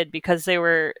than I did because they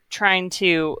were trying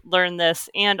to learn this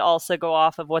and also go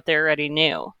off of what they already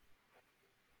knew.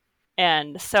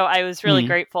 And so I was really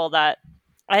grateful that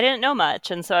I didn't know much.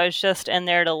 And so I was just in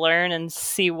there to learn and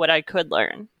see what I could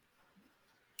learn.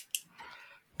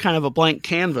 Kind of a blank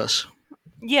canvas.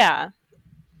 Yeah.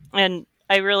 And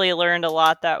I really learned a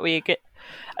lot that week.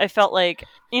 I felt like,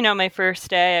 my first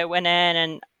day I went in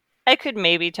and I could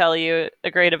maybe tell you a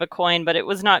grade of a coin, but it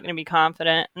was not going to be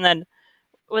confident. And then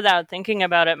without thinking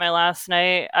about it, my last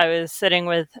night I was sitting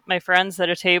with my friends at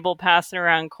a table passing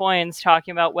around coins,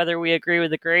 talking about whether we agree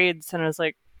with the grades. And I was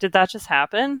like, did that just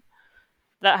happen?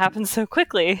 That happened so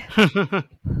quickly.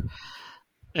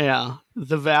 Yeah,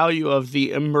 the value of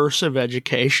the immersive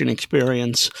education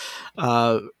experience,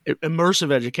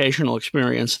 immersive educational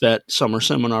experience that summer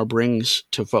seminar brings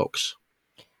to folks.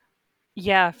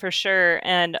 Yeah, for sure.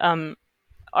 And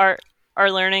our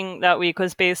learning that week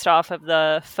was based off of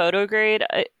the photo grade,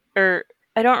 I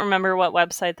don't remember what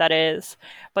website that is,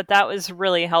 but that was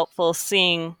really helpful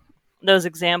seeing those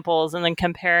examples and then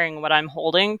comparing what I'm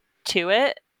holding to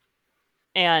it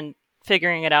and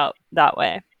figuring it out that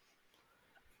way.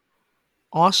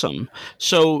 Awesome.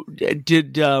 So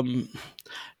do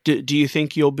you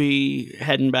think you'll be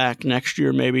heading back next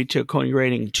year maybe to Coin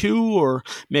Grading 2 or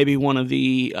maybe one of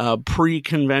the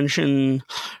pre-convention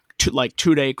like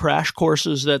 2-day crash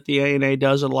courses that the ANA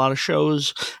does at a lot of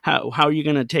shows? How are you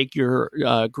going to take your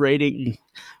grading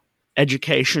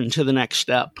education to the next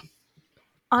step?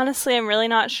 Honestly, I'm really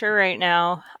not sure right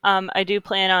now. I do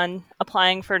plan on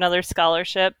applying for another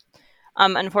scholarship.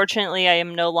 Unfortunately, I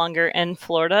am no longer in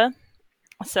Florida,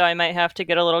 so I might have to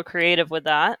get a little creative with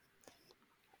that.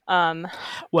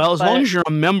 Well, as long as you're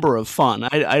a member of FUN,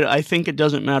 I think it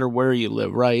doesn't matter where you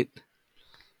live, right?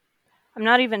 I'm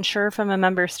not even sure if I'm a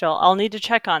member still. I'll need to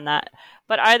check on that.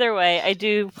 But either way, I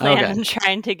do plan on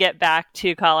trying to get back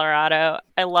to Colorado.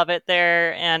 I love it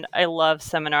there, and I love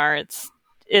seminar.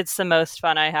 It's the most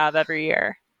fun I have every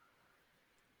year.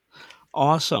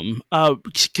 Awesome.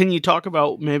 Can you talk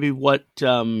about maybe what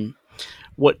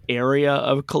area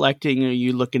of collecting are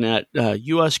you looking at?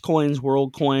 U.S. coins,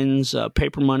 world coins,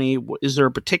 paper money? Is there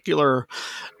a particular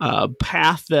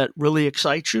path that really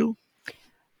excites you?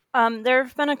 There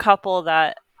have been a couple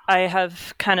that I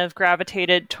have kind of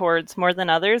gravitated towards more than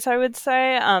others, I would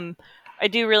say. I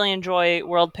do really enjoy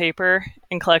world paper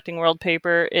and collecting world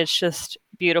paper. It's just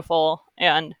beautiful.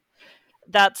 And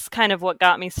that's kind of what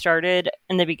got me started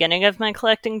in the beginning of my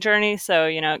collecting journey. So,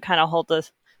 it kind of holds a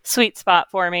sweet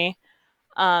spot for me.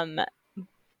 I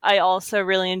also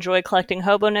really enjoy collecting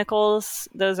hobo nickels.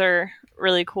 Those are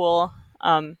really cool.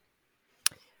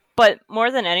 But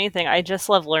more than anything, I just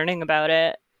love learning about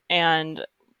it and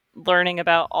learning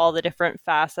about all the different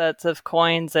facets of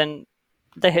coins, and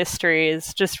the history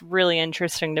is just really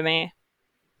interesting to me.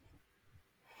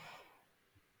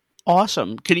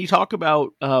 Awesome. Can you talk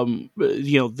about,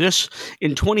 this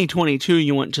in 2022,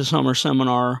 you went to summer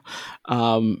seminar.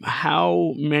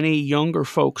 How many younger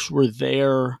folks were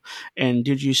there? And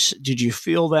did you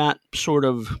feel that sort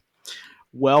of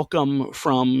welcome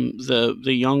from the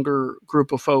younger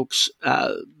group of folks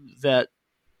that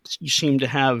you seem to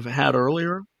have had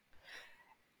earlier?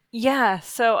 Yeah,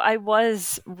 so I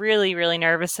was really, really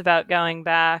nervous about going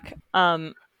back.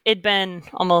 It'd been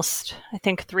almost, I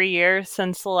think, 3 years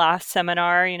since the last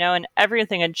seminar, and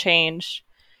everything had changed.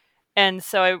 And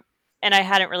so I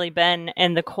hadn't really been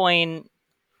in the coin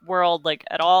world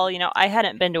at all. I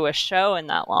hadn't been to a show in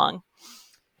that long.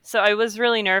 So I was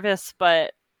really nervous,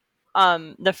 but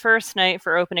the first night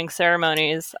for opening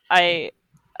ceremonies, I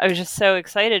was just so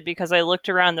excited because I looked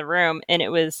around the room and it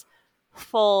was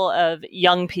full of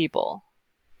young people.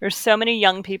 There's so many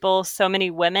young people, so many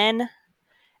women,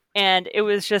 and it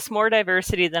was just more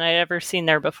diversity than I'd ever seen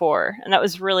there before. And that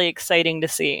was really exciting to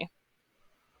see.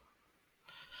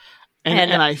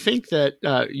 And I think that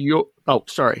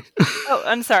sorry. Oh,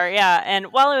 I'm sorry. Yeah. And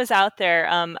while I was out there,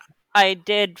 I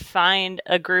did find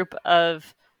a group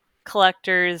of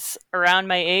collectors around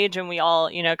my age, and we all,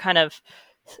 kind of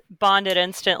bonded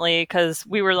instantly because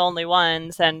we were the only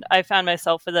ones. And I found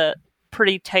myself with a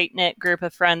pretty tight-knit group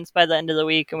of friends by the end of the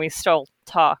week, and we still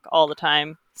talk all the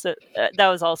time. So that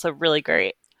was also really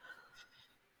great.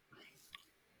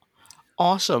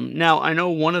 Awesome. Now, I know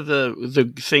one of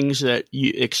the things that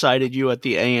excited you at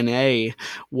the ANA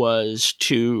was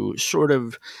to sort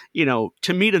of,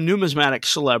 to meet a numismatic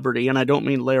celebrity, and I don't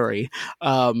mean Larry.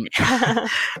 I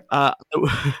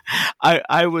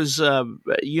was,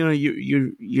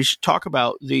 you should talk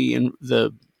about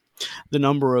the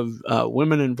number of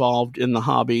women involved in the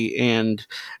hobby, and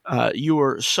you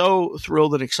were so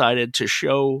thrilled and excited to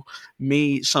show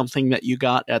me something that you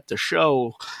got at the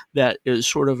show that is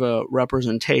sort of a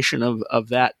representation of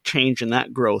that change and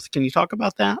that growth. Can you talk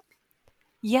about that?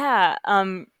 Yeah,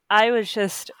 I was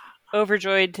just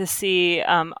overjoyed to see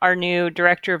our new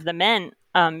director of the Mint,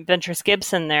 Ventress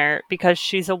Gibson, there, because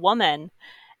she's a woman,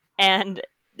 and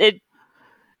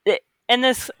in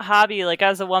this hobby,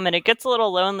 as a woman, it gets a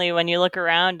little lonely when you look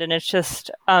around and it's just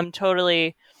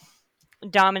totally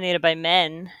dominated by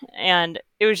men. And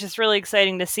it was just really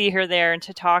exciting to see her there and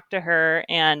to talk to her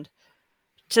and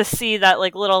to see that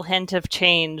little hint of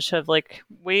change of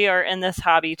we are in this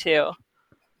hobby too.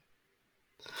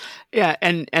 Yeah,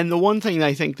 and the one thing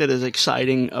I think that is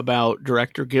exciting about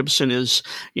Director Gibson is,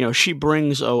 she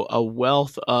brings a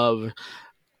wealth of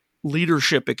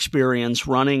leadership experience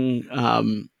running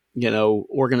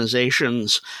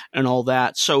organizations and all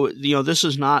that. So, this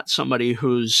is not somebody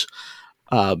who's,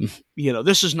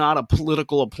 this is not a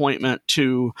political appointment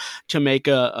to make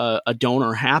a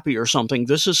donor happy or something.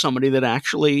 This is somebody that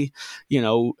actually,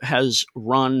 has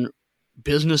run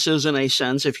businesses in a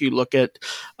sense. If you look at,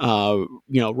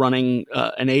 running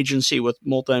an agency with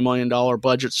multi-million-dollar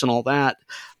budgets and all that.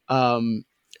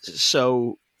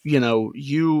 So,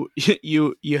 you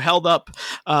held up,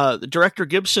 Director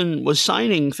Gibson was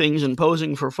signing things and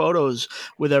posing for photos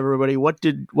with everybody. What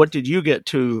did you get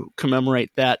to commemorate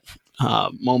that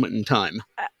moment in time?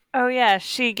 Oh yeah,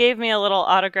 she gave me a little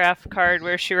autograph card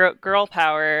where she wrote "Girl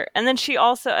Power," and then she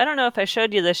also, I don't know if I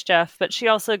showed you this, Jeff, but she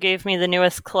also gave me the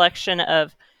newest collection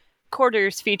of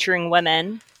quarters featuring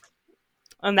women,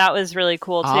 and that was really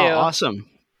cool too. Oh, awesome!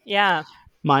 Yeah.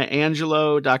 Maya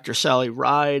Angelou, Dr. Sally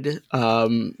Ride,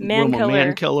 Wilma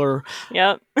Mankiller.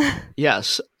 Yep.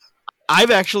 Yes. I've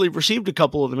actually received a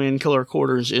couple of the Mankiller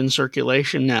quarters in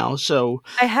circulation now. So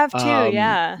I have too,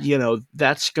 yeah.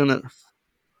 That's going to...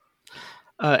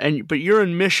 but you're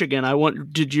in Michigan. Are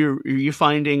you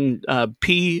finding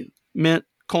P Mint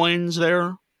coins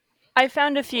there? I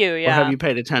found a few, yeah. Or have you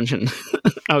paid attention?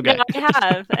 Okay. No, I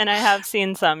have, and I have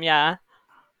seen some, yeah.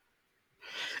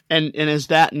 And is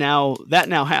that now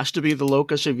has to be the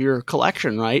locus of your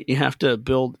collection, right? You have to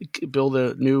build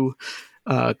a new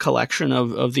collection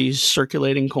of these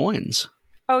circulating coins.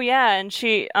 Oh yeah, and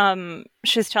she's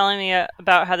telling me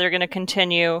about how they're going to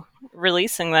continue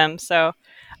releasing them. So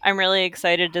I'm really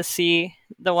excited to see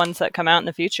the ones that come out in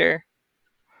the future.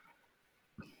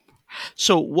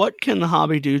 So what can the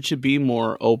hobby do to be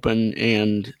more open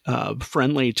and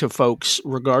friendly to folks,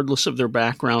 regardless of their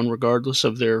background, regardless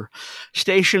of their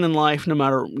station in life, no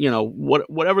matter,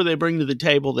 whatever they bring to the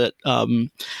table that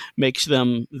makes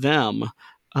them them?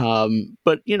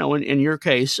 But, in your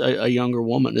case, a younger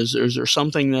woman, is there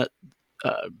something that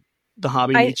the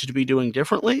hobby needs to be doing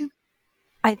differently?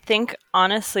 I think,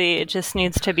 honestly, it just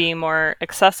needs to be more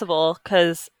accessible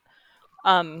because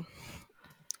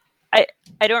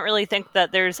I don't really think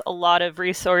that there's a lot of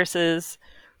resources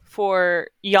for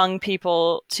young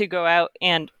people to go out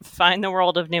and find the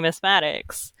world of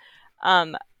numismatics.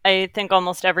 I think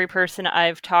almost every person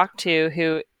I've talked to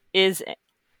who is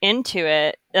into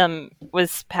it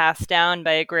was passed down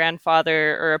by a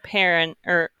grandfather or a parent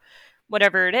or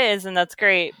whatever it is, and that's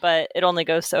great, but it only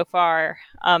goes so far.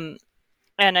 And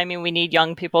I mean, we need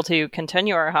young people to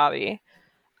continue our hobby.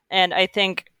 And I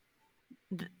think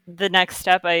the next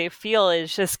step, I feel,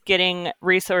 is just getting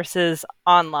resources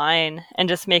online and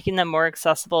just making them more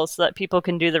accessible so that people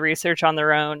can do the research on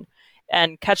their own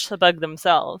and catch the bug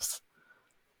themselves.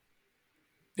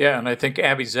 Yeah, and I think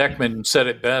Abby Zeckman said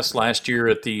it best last year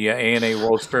at the ANA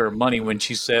World's Fair of Money when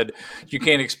she said, you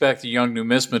can't expect a young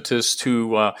numismatist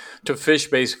to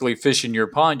fish in your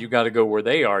pond. You got to go where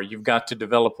they are. You've got to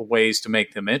develop ways to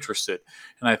make them interested.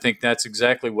 And I think that's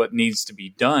exactly what needs to be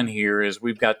done here is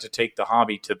we've got to take the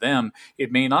hobby to them.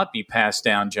 It may not be passed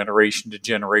down generation to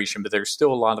generation, but there's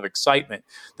still a lot of excitement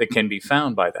that can be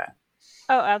found by that.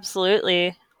 Oh,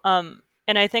 absolutely. And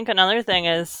I think another thing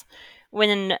is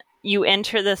when you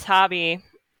enter this hobby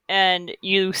and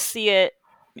you see it,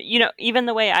 even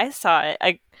the way I saw it,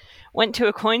 I went to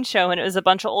a coin show and it was a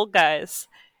bunch of old guys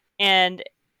and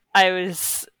I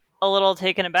was a little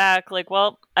taken aback, like,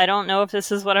 well, I don't know if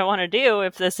this is what I want to do,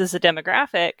 if this is a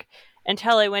demographic,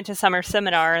 until I went to summer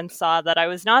seminar and saw that I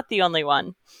was not the only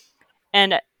one.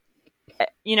 And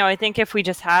I think if we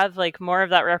just have like more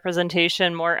of that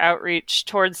representation, more outreach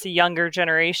towards the younger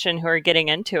generation who are getting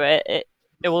into it,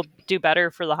 it will do better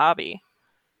for the hobby.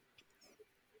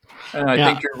 And I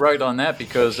think you're right on that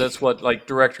because that's what, like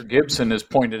Director Gibson has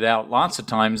pointed out lots of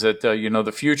times that,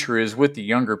 the future is with the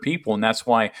younger people. And that's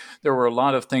why there were a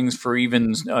lot of things for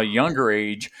even younger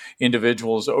age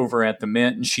individuals over at the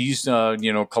Mint. And she's,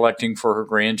 collecting for her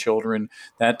grandchildren,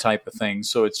 that type of thing.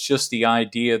 So it's just the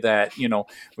idea that,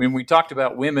 when we talked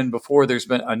about women before, there's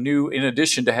been in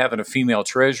addition to having a female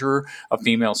treasurer, a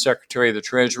female secretary of the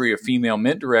Treasury, a female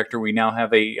Mint director, we now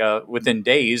have within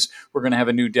days, we're going to have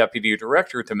a new deputy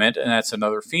director at the Mint. And that's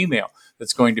another female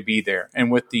that's going to be there. And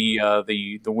with the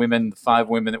women, the 5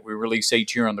 women that we release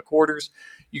each year on the quarters,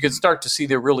 you can start to see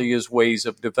there really is ways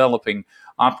of developing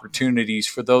opportunities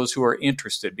for those who are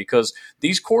interested because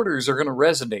these quarters are going to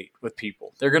resonate with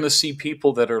people. They're going to see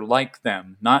people that are like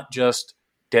them, not just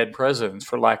dead presidents,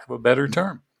 for lack of a better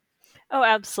term. Oh,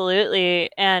 absolutely.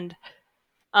 And,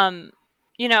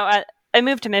 I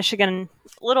moved to Michigan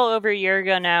a little over a year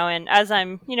ago now, and as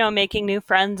I'm, making new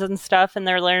friends and stuff and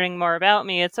they're learning more about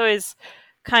me, it's always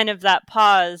kind of that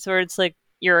pause where it's like,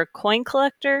 you're a coin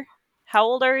collector? How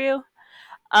old are you?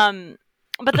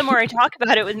 But the more I talk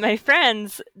about it with my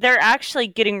friends, they're actually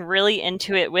getting really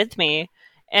into it with me.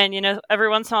 And, every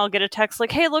once in a while I'll get a text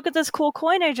like, hey, look at this cool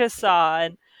coin I just saw.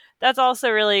 And that's also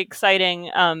really exciting.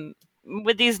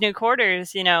 With these new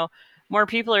quarters, more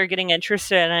people are getting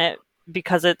interested in it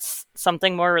because it's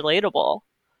something more relatable.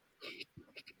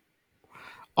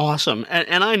 Awesome.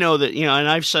 And I know that, and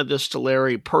I've said this to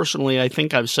Larry personally, I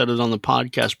think I've said it on the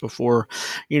podcast before,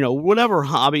 whatever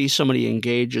hobby somebody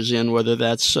engages in, whether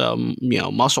that's,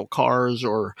 muscle cars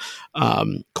or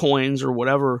coins or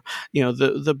whatever,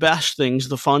 the best things,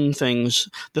 the fun things,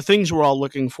 the things we're all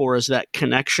looking for is that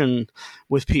connection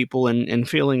with people and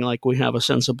feeling like we have a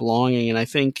sense of belonging. And I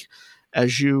think,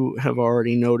 as you have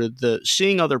already noted,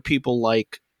 seeing other people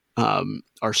like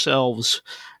ourselves,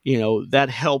 that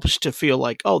helps to feel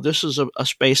like, oh, this is a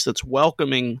space that's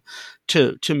welcoming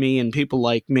to me and people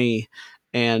like me.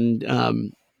 And,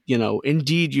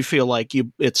 indeed you feel like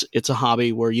it's a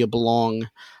hobby where you belong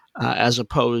as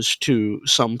opposed to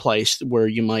some place where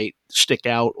you might stick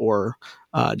out or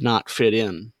not fit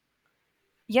in.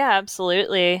 Yeah,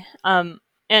 absolutely.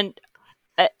 And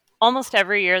almost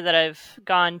every year that I've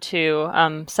gone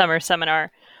to summer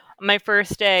seminar, my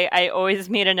first day, I always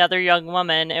meet another young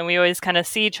woman and we always kind of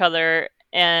see each other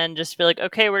and just be like,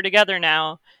 okay, we're together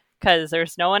now because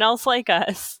there's no one else like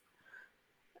us.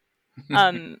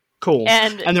 Cool.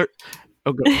 And they're,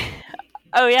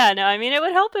 oh yeah, no, I mean, it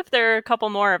would help if there were a couple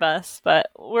more of us, but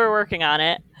we're working on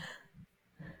it.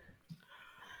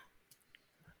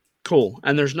 Cool.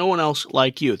 And there's no one else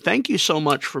like you. Thank you so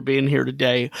much for being here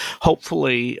today.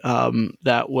 Hopefully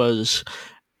that was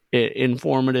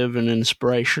informative and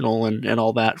inspirational and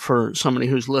all that for somebody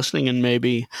who's listening and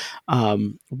maybe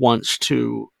wants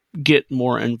to get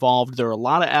more involved. There are a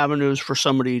lot of avenues for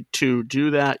somebody to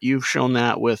do that. You've shown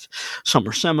that with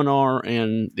Summer Seminar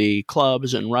and the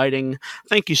clubs and writing.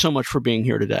 Thank you so much for being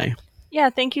here today. Yeah,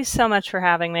 thank you so much for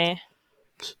having me.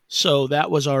 So that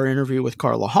was our interview with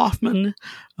Carla Hoffman.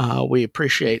 We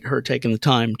appreciate her taking the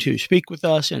time to speak with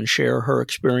us and share her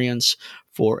experience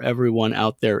for everyone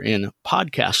out there in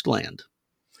podcast land.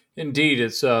 Indeed,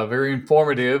 it's very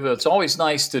informative. It's always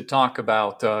nice to talk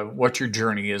about what your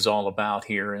journey is all about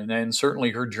here. And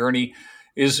certainly her journey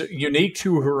is unique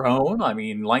to her own. I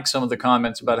mean, like some of the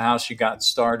comments about how she got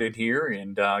started here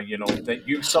and,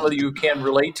 that some of you can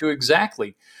relate to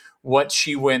exactly what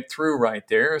she went through right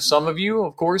there. Some of you,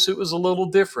 of course, it was a little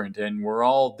different, and we're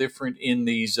all different in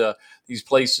these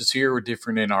places here. We're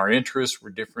different in our interests. We're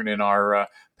different in our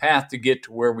path to get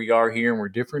to where we are here, and we're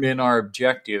different in our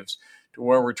objectives to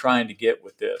where we're trying to get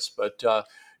with this. But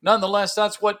nonetheless,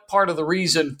 that's what part of the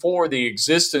reason for the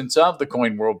existence of the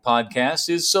Coin World podcast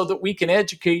is, so that we can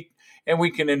educate and we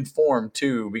can inform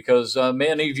too, because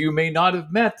many of you may not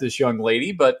have met this young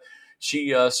lady, but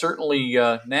she certainly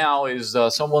now is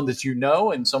someone that you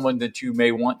know and someone that you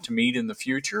may want to meet in the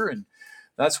future. And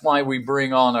that's why we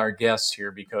bring on our guests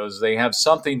here, because they have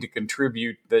something to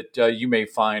contribute that you may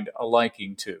find a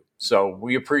liking to. So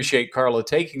we appreciate Carla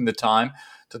taking the time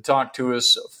to talk to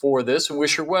us for this and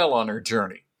wish her well on her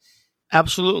journey.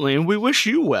 Absolutely. And we wish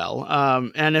you well.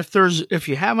 And if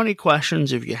you have any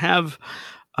questions, if you have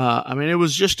it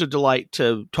was just a delight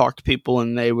to talk to people,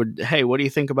 and they would, hey, what do you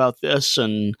think about this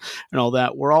and all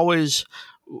that. We're always,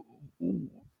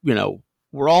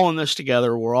 we're all in this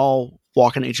together. We're all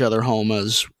walking each other home,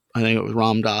 as I think it was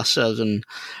Ram Dass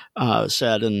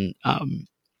said, and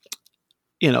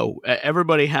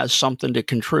everybody has something to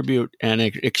contribute and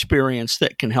experience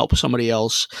that can help somebody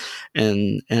else,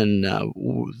 and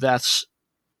that's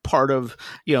part of,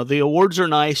 the awards are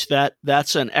nice.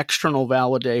 That's an external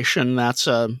validation. That's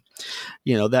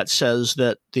that says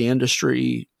that the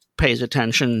industry pays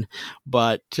attention,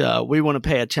 but we want to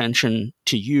pay attention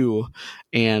to you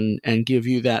and give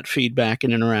you that feedback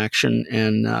and interaction.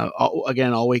 And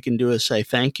again, all we can do is say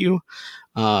thank you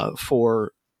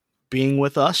for being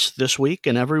with us this week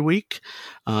and every week,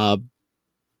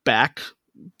 back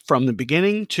from the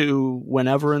beginning to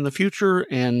whenever in the future,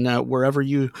 and wherever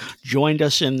you joined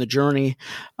us in the journey.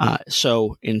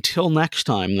 So until next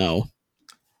time, though,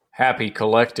 happy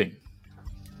collecting.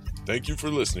 Thank you for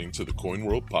listening to the Coin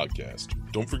World Podcast.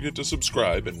 Don't forget to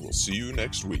subscribe, and we'll see you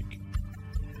next week.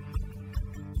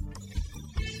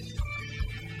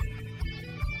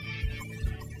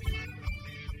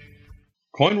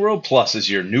 CoinWorld Plus is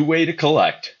your new way to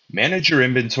collect. Manage your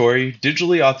inventory,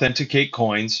 digitally authenticate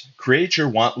coins, create your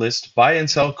want list, buy and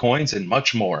sell coins, and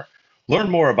much more. Learn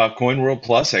more about CoinWorld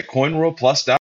Plus at coinworldplus.com.